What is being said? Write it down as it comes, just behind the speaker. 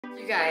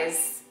You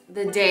guys,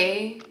 the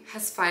day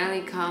has finally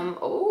come.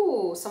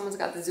 Oh, someone's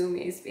got the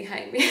zoomies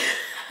behind me.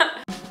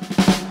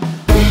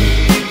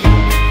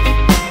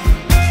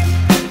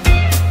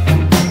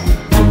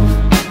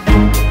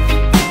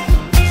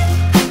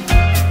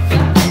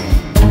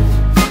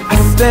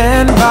 I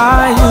stand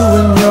by you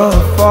when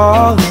you're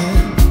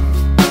falling,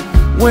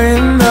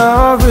 when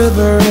the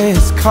river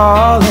is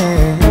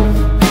calling.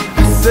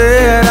 I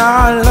said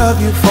I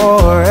love you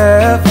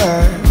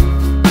forever.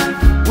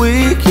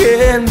 We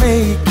can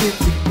make it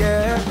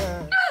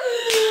together.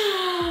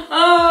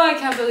 Oh, I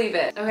can't believe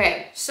it.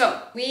 Okay, so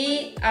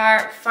we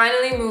are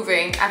finally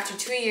moving after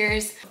 2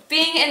 years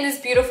being in this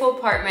beautiful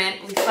apartment.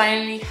 We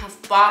finally have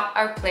bought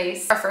our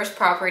place, our first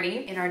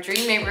property in our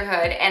dream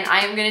neighborhood, and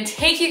I am gonna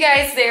take you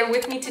guys there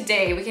with me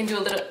today. We can do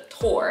a little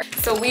tour.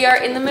 So we are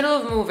in the middle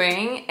of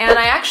moving, and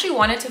I actually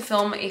wanted to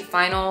film a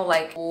final,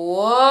 like,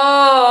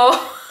 whoa.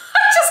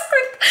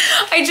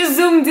 I just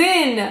zoomed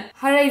in.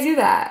 How did I do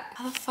that?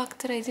 How the fuck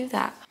did I do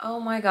that? Oh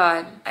my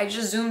God. I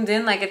just zoomed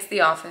in like it's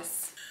The Office.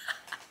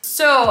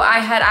 So I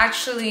had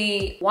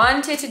actually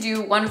wanted to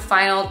do one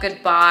final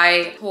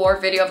goodbye tour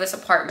video of this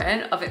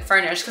apartment, of it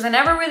furnished, because I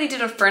never really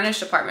did a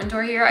furnished apartment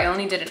tour here. I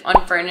only did an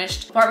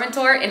unfurnished apartment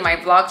tour in my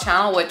vlog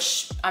channel,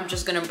 which I'm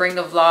just gonna bring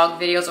the vlog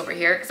videos over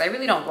here because I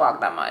really don't vlog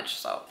that much.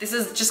 So this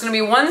is just gonna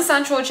be one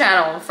central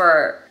channel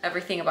for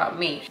everything about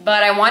me.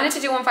 But I wanted to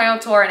do one final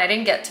tour and I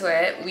didn't get to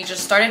it. We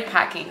just started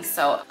packing.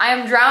 So I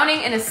am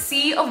drowning in a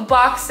sea of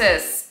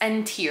boxes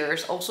and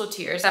tears, also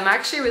tears. I'm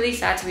actually really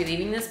sad to be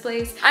leaving this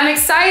place. I'm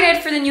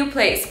excited for the new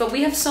place, but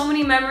we have so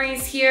many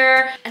memories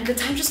here and the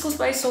time just goes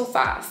by so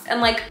fast.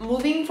 And like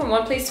moving from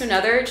one place to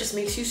another just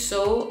makes you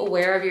so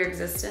aware of your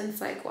existence.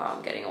 Like, wow,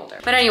 I'm getting older.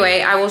 But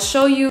anyway, I will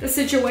show you the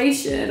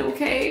situation,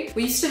 okay?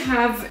 We used to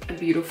have a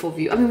beautiful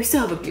view. I mean, we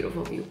still have a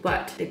beautiful view,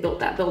 but they built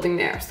that building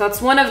there. So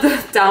that's one of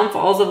the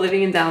downfalls of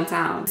living in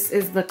downtown. This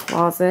is the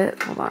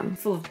closet, hold on,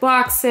 full of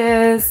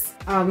boxes.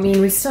 I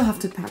mean, we still have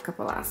to pack up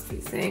the last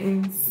few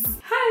things.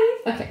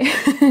 Hi. Okay.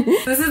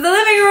 This is the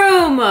living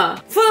room,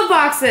 full of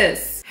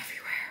boxes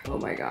everywhere. Oh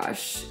my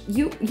gosh.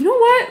 You know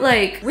what?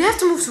 Like, we have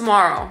to move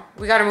tomorrow.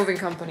 We got a moving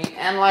company,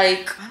 and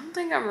like, I don't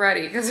think I'm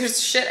ready because there's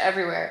shit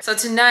everywhere. So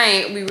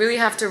tonight, we really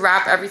have to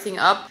wrap everything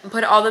up and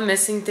put all the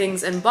missing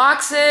things in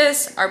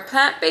boxes. Our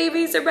plant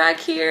babies are back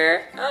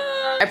here.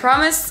 I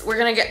promise we're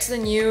gonna get to the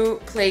new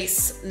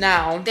place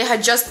now. They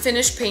had just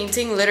finished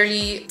painting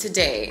literally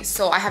today,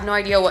 so I have no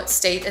idea what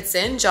state it's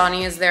in.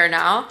 Johnny is there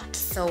now,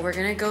 so we're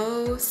gonna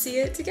go see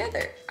it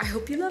together. I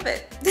hope you love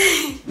it.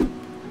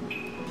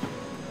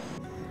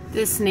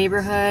 This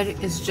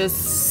neighborhood is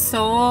just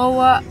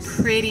so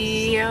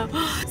pretty.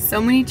 So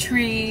many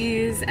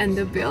trees and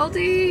the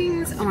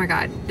buildings. Oh my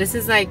God, this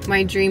is like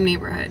my dream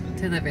neighborhood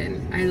to live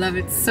in. I love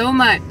it so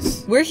much.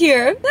 We're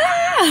here.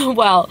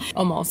 Well,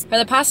 almost. For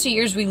the past 2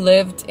 years, we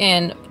lived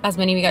in, as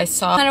many of you guys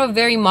saw, kind of a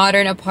very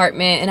modern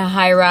apartment in a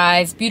high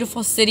rise,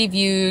 beautiful city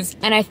views.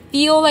 And I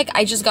feel like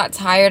I just got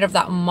tired of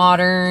that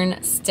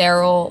modern,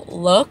 sterile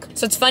look.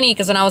 So it's funny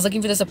because when I was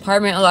looking for this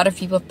apartment, a lot of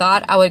people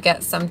thought I would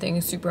get something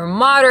super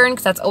modern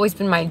because that's always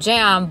been my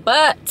jam,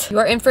 but you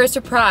are in for a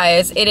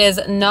surprise. It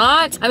is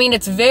not. I mean,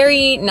 it's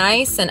very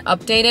nice and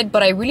updated,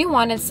 but I really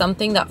wanted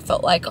something that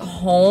felt like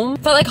home,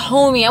 felt like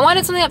homey. I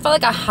wanted something that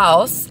felt like a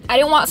house. I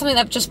didn't want something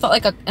that just felt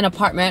like an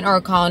apartment or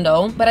a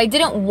condo, but I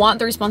didn't want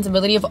the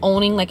responsibility of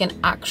owning like an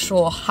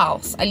actual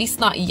house, at least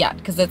not yet,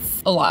 because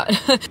it's a lot.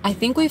 I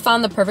think we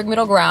found the perfect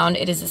middle ground.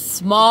 It is a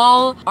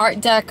small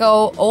Art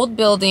Deco old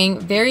building,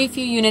 very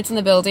few units in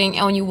the building,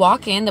 and when you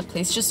walk in, the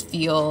place just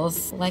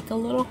feels like a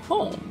little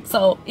home.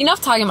 So enough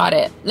talking about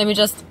it. Let me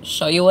just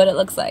show you what it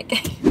looks like.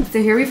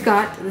 So here we've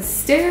got the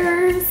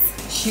stairs.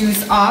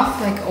 Shoes off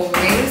like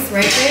always,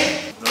 right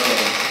babe?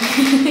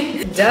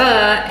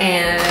 Duh,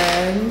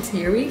 and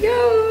here we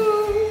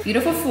go.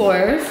 Beautiful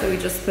floors that we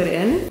just put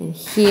in. And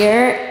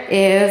here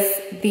is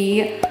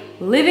the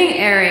living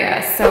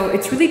area. So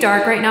it's really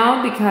dark right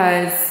now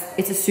because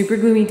it's a super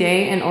gloomy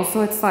day and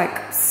also it's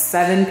like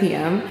 7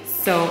 p.m.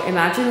 So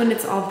imagine when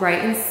it's all bright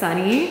and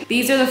sunny.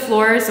 These are the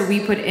floors that we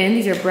put in.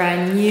 These are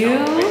brand new.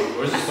 Oh, wait,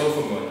 where's the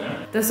sofa going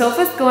there? The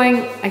sofa's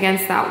going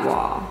against that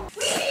wall.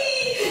 This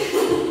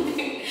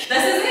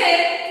is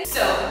it.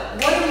 So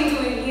what are we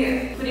doing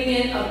here? Putting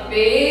in a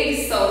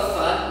big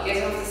sofa. You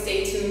guys have to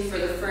stay tuned for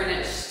the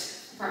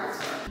furnished apartment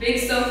tour. Big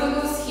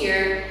sofa goes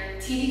here.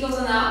 TV goes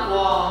on that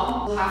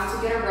wall. We'll have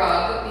to get a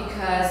rug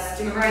because,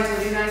 do you remember I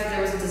told you guys that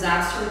there was a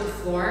disaster with the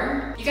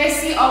floor? You guys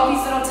see all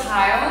these little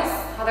tiles?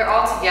 How they're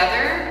all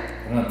together?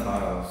 They're not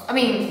tiles. I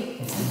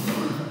mean,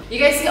 you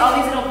guys see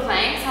all these little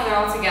planks? How they're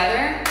all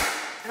together?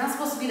 They're not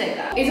supposed to be like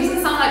that. It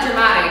doesn't sound that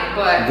dramatic,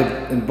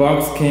 but The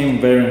box came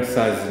varying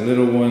sizes,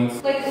 little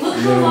ones. like, look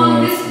how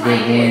long this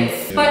plank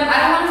is. Yeah. But I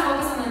don't want to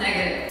focus on the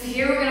negative. So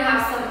here we're gonna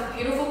have some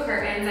beautiful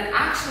curtains, and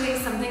actually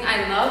something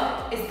I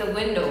love is the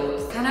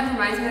windows. Kind of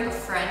reminds me of like a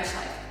French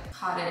like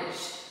cottage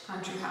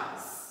country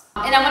house.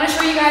 And I'm gonna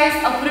show you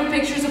guys, I'll put in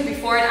pictures of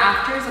before and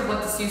afters of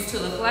what this used to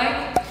look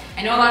like.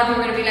 I know a lot of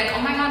people are gonna be like,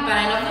 oh my God, but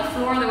I love the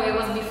floor the way it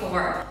was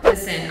before.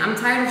 Listen, I'm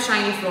tired of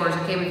shiny floors,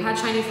 okay? We've had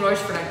shiny floors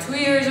for like 2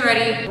 years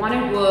already. I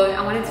wanted wood,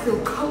 I wanted to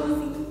feel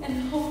cozy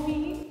and homey.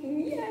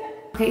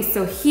 Okay,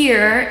 so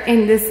here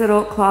in this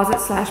little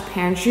closet slash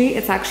pantry,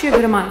 it's actually a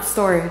good amount of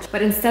storage,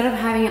 but instead of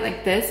having it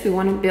like this, we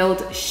want to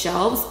build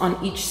shelves on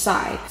each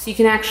side. So you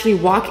can actually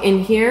walk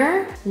in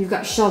here, you've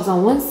got shelves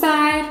on one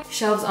side,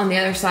 shelves on the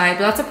other side,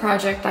 but that's a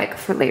project like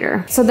for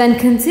later. So then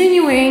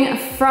continuing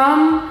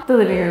from the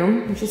living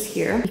room, which is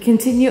here, we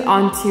continue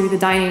onto the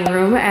dining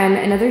room. And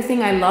another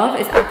thing I love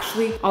is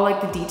actually all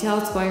like the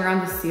details going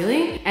around the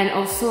ceiling. And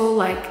also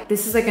like,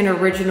 this is like an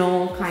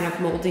original kind of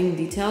molding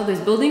detail. This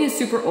building is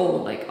super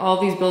old, like all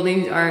these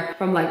buildings are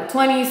from like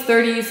 20s,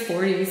 30s,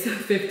 40s,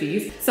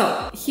 50s.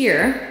 So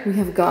here we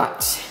have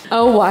got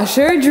a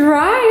washer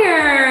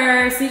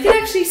dryer. So you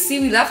can actually see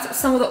we left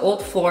some of the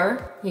old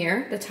floor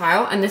here, the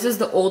tile, and this is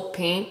the old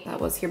paint that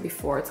was here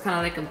before. It's kind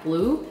of like a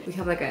blue. We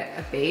have like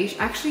a beige.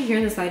 Actually here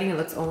in this lighting, it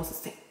looks almost the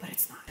same, but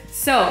it's not.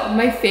 So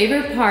my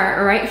favorite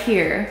part right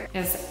here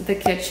is the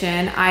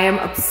kitchen. I am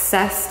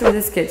obsessed with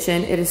this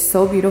kitchen. It is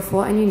so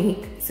beautiful and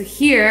unique. So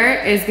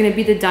here is gonna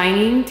be the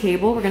dining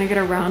table. We're gonna get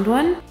a round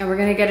one and we're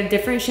gonna get a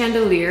different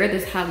chandelier.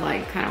 This had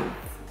like kind of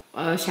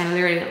a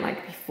chandelier I didn't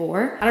like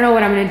before. I don't know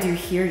what I'm gonna do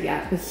here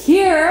yet, but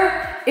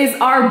here is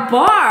our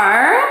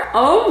bar.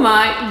 Oh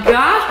my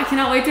gosh, I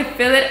cannot wait to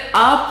fill it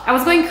up. I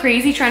was going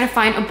crazy trying to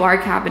find a bar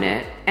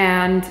cabinet,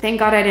 and thank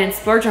God I didn't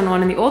splurge on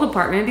one in the old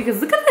apartment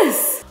because look at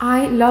this.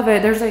 I love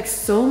it. There's like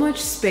so much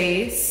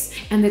space.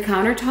 And the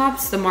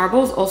countertops, the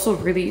marble is also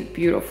really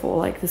beautiful.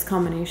 Like this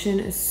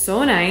combination is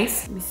so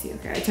nice. Let me see,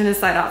 okay, I turned this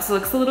side off so it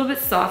looks a little bit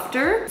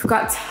softer. We've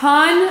got a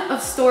ton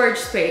of storage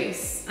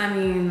space. I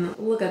mean,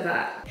 look at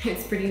that.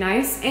 It's pretty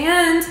nice.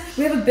 And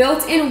we have a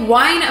built-in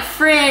wine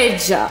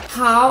fridge.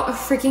 How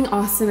freaking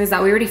awesome is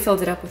that? We already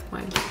filled it up with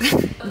wine.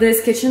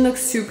 This kitchen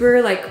looks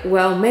super like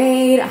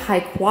well-made,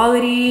 high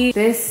quality.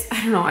 This,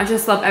 I don't know, I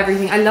just love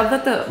everything. I love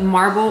that the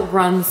marble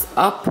runs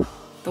up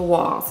the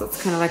wall, so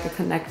it's kind of like a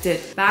connected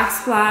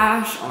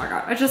backsplash. Oh my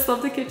God, I just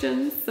love the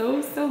kitchen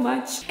so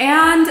much.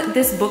 And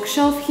this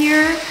bookshelf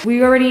here,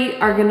 we already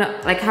are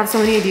gonna like have so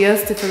many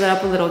ideas to fill it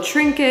up with little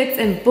trinkets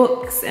and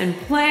books and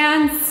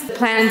plants. The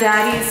plant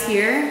daddy is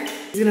here.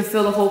 He's gonna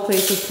fill the whole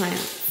place with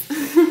plants.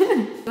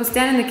 Go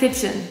stand in the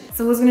kitchen.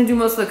 So who's gonna do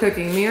most of the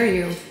cooking, me or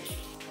you?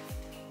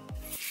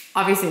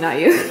 Obviously not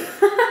you.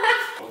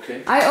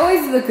 Okay. I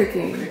always do the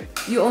cooking. Okay.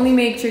 You only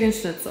make chicken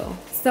schnitzel.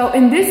 So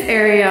in this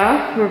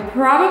area, we're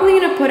probably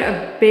gonna put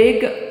a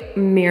big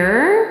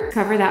mirror,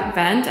 cover that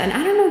vent, and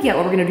I don't know yet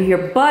what we're gonna do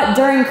here, but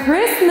during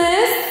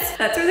Christmas,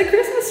 that's where the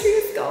Christmas tree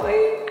is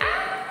going.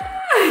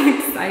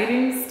 Ah,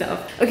 exciting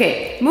stuff.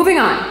 Okay, moving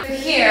on. So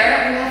here,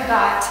 we have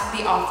got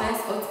the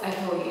office. Oh, it's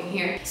echoing in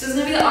here. So it's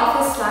gonna be the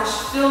office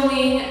slash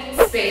filming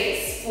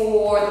space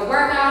for the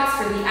workouts,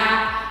 for the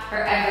app, for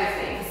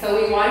everything. So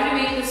we wanted to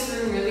make this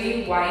room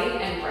really white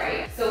and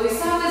bright. So we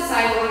still have to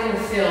decide what we're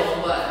gonna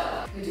film,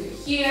 but we do it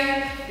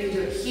here, we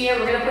do it here.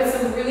 We're gonna put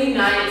some really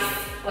nice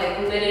like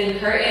linen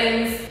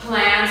curtains,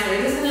 plants. So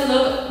it's just gonna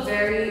look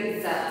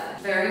very zen,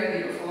 very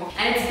beautiful.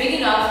 And it's big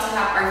enough to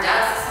have our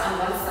desks on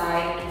one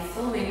side and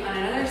filming on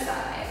another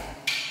side.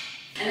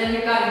 And then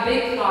we've got a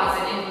big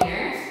closet in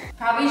here.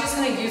 Probably just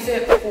gonna use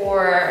it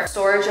for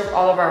storage of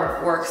all of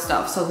our work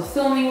stuff. So the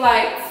filming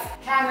lights,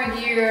 camera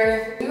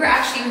gear. We were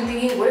actually even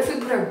thinking, what if we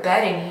put our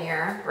bed in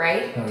here,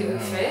 right? Do we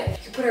fit? We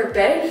could put our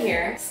bed in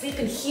here, sleep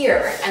in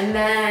here, and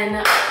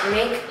then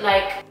make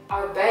like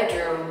our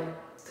bedroom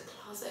the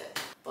closet.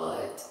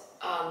 But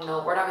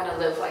no, we're not gonna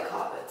live like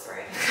hobbits,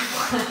 right?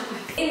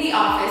 In the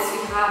office,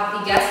 we have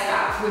the guest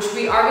bath, which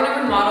we are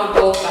gonna remodel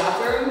both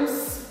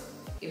bathrooms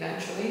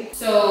eventually.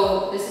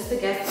 So this is the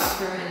guest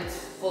bathroom and it's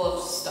full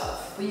of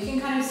stuff. But you can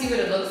kind of see what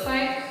it looks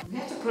like. We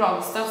have to put all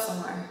the stuff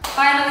somewhere.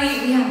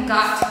 Finally, we have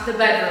got the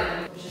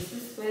bedroom, which is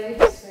this way,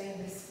 this way,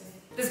 and this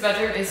way. This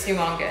bedroom is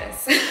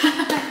humongous.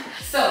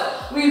 So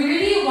we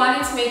really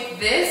wanted to make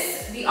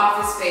this the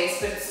office space,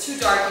 but it's too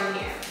dark in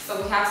here.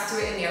 So we have to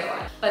do it in the other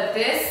one. But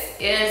this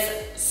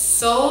is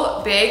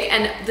so big,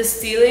 and the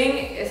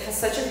ceiling, it has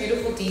such a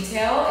beautiful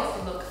detail if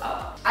you look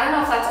up. I don't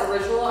know if that's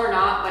original or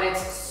not, but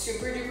it's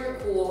super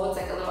duper cool.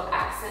 It's like a little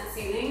accent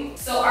ceiling.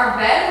 So our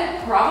bed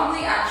will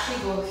probably actually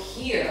go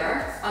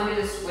here under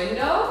this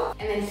window.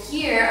 And then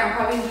here, I'm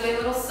probably gonna do like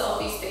a little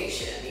selfie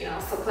station, you know?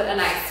 So put a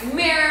nice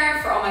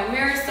mirror for all my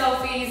mirror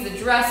selfies, the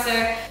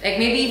dresser, like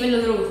maybe even a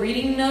little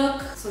reading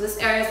nook. So this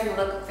area is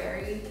gonna look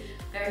very,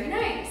 very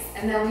nice.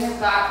 And then we have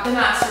got the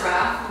master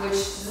bath, which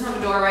doesn't have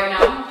a door right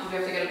now, because we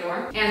have to get a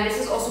door. And this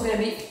is also gonna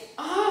be,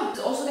 it's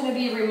also gonna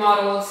be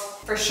remodeled.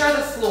 For sure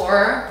the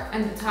floor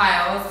and the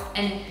tiles,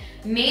 and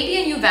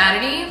maybe a new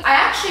vanity. I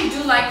actually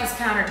do like this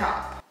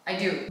countertop. I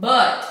do.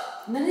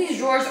 But none of these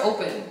drawers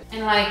open.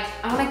 And like,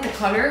 I don't like the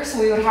color, so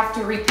we would have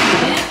to repaint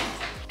it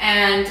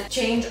and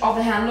change all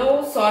the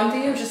handles. So I'm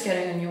thinking of just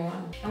getting a new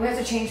one. And we have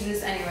to change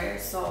this anyway,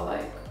 so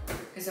like,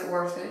 is it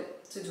worth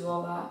it to do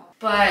all that?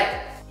 But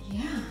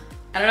yeah,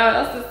 I don't know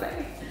what else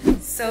to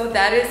say. So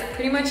that is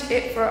pretty much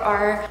it for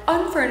our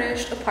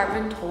unfurnished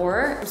apartment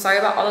tour. I'm sorry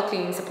about all the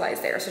cleaning supplies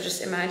there. So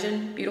just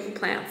imagine beautiful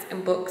plants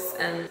and books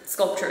and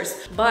sculptures.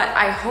 But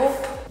I hope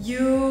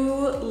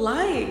you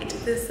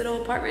liked this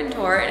little apartment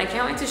tour, and I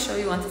can't wait to show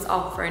you once it's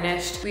all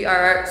furnished. We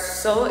are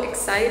so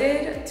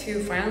excited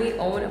to finally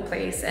own a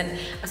place, and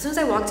as soon as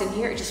I walked in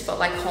here, it just felt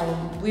like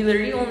home. We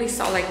literally only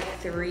saw like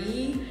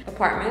 3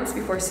 apartments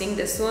before seeing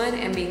this one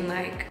and being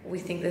like, we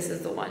think this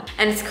is the one.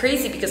 And it's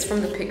crazy because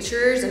from the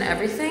pictures and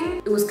everything,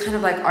 it was kind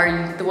of like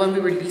the one we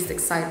were least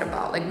excited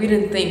about. Like we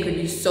didn't think we'd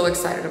be so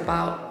excited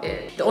about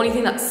it. The only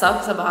thing that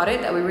sucks about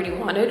it that we really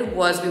wanted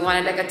was we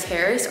wanted like a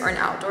terrace or an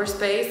outdoor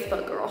space,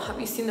 but girl, have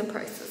you seen the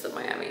prices in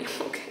Miami?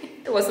 Okay.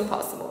 It wasn't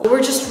possible.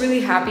 We're just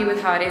really happy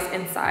with how it is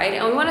inside,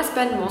 and we want to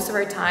spend most of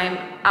our time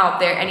out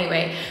there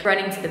anyway,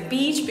 running to the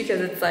beach because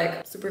it's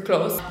like super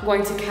close,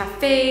 going to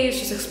cafes,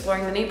 just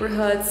exploring the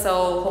neighborhood.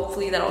 So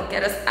hopefully that'll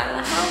get us out of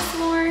the house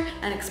more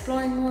and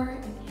exploring more.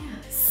 And yeah.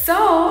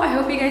 So I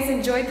hope you guys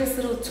enjoyed this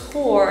little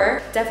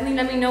tour. Definitely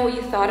let me know what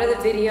you thought of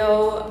the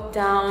video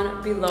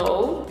down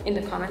below in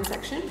the comment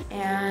section,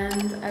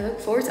 and I look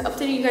forward to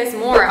updating you guys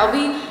more. I'll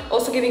be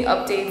also giving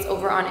updates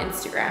over on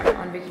Instagram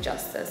on Vicky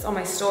Justiz, on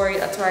my story.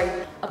 That's where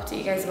I update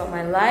you guys about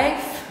my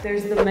life.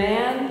 There's the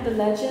man, the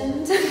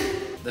legend.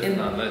 Definitely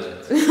not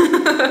legend.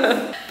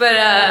 But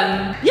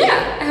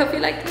yeah, I hope you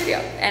liked the video,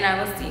 and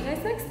I will see you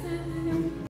guys next time.